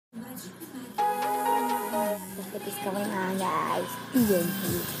What is going on, guys? Ian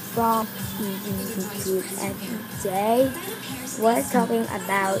here from YouTube, and today we're talking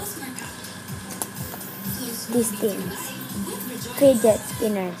about these things: fidget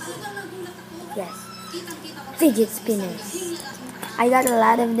spinners. Yes, fidget spinners. I got a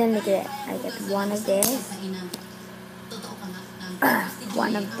lot of them. Look at it. I got one of this,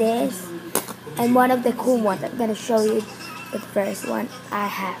 one of this, and one of the cool ones. I'm gonna show you the first one I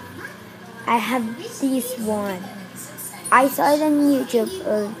have. I have this one. I saw it on YouTube.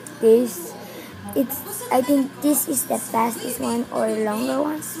 This, I think this is the fastest one or longer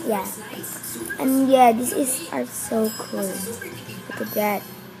one. Yeah, and yeah, are so cool. Look at that.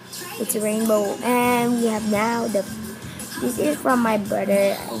 It's a rainbow, and we have now the. This is from my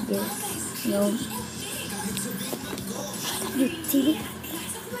brother. I just you see it?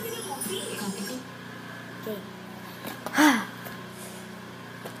 Okay.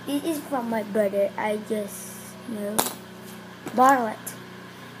 This is from my brother. I just borrowed it,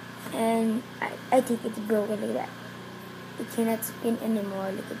 and I think it's broken. Look at that. It cannot spin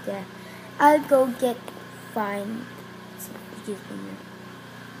anymore. Look at that. I'll go find some fidget spinner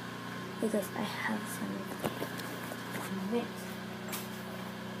because I have some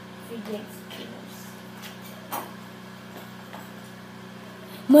fidget spinners.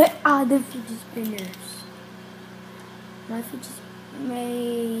 My other fidget spinners. My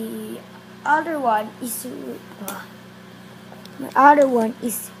other one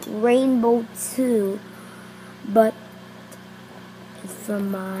is rainbow too, but it's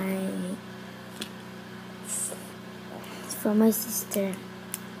from my sister.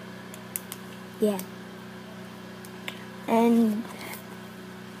 Yeah, and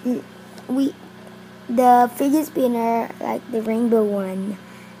the fidget spinner, like the rainbow one,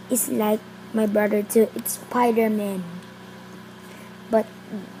 is like my brother too. It's Spider-Man. But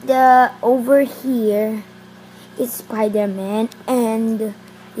the over here is Spider-Man, and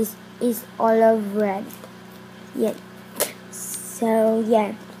this is all of red. Yeah. So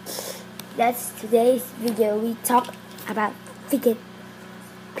yeah, that's today's video. We talk about fidget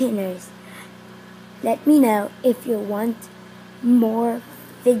spinners. Let me know if you want more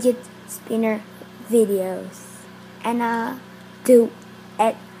fidget spinner videos, and I'll do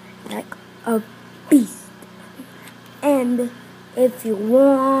it like a beast. And if you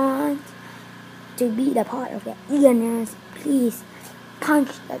want to be the part of the Ianers, please punch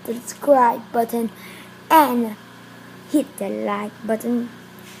the subscribe button and hit the like button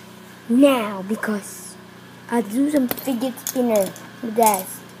now, because I'll do some fidget spinners with that.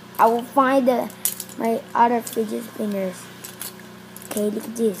 I will find my other fidget spinners. Okay, look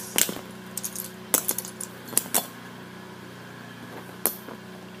at this.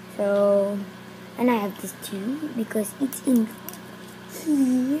 So, and I have this too because it's in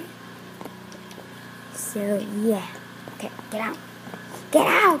here. So yeah. Okay, get out. Get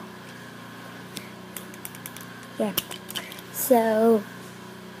out! Yeah. So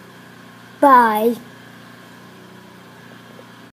bye.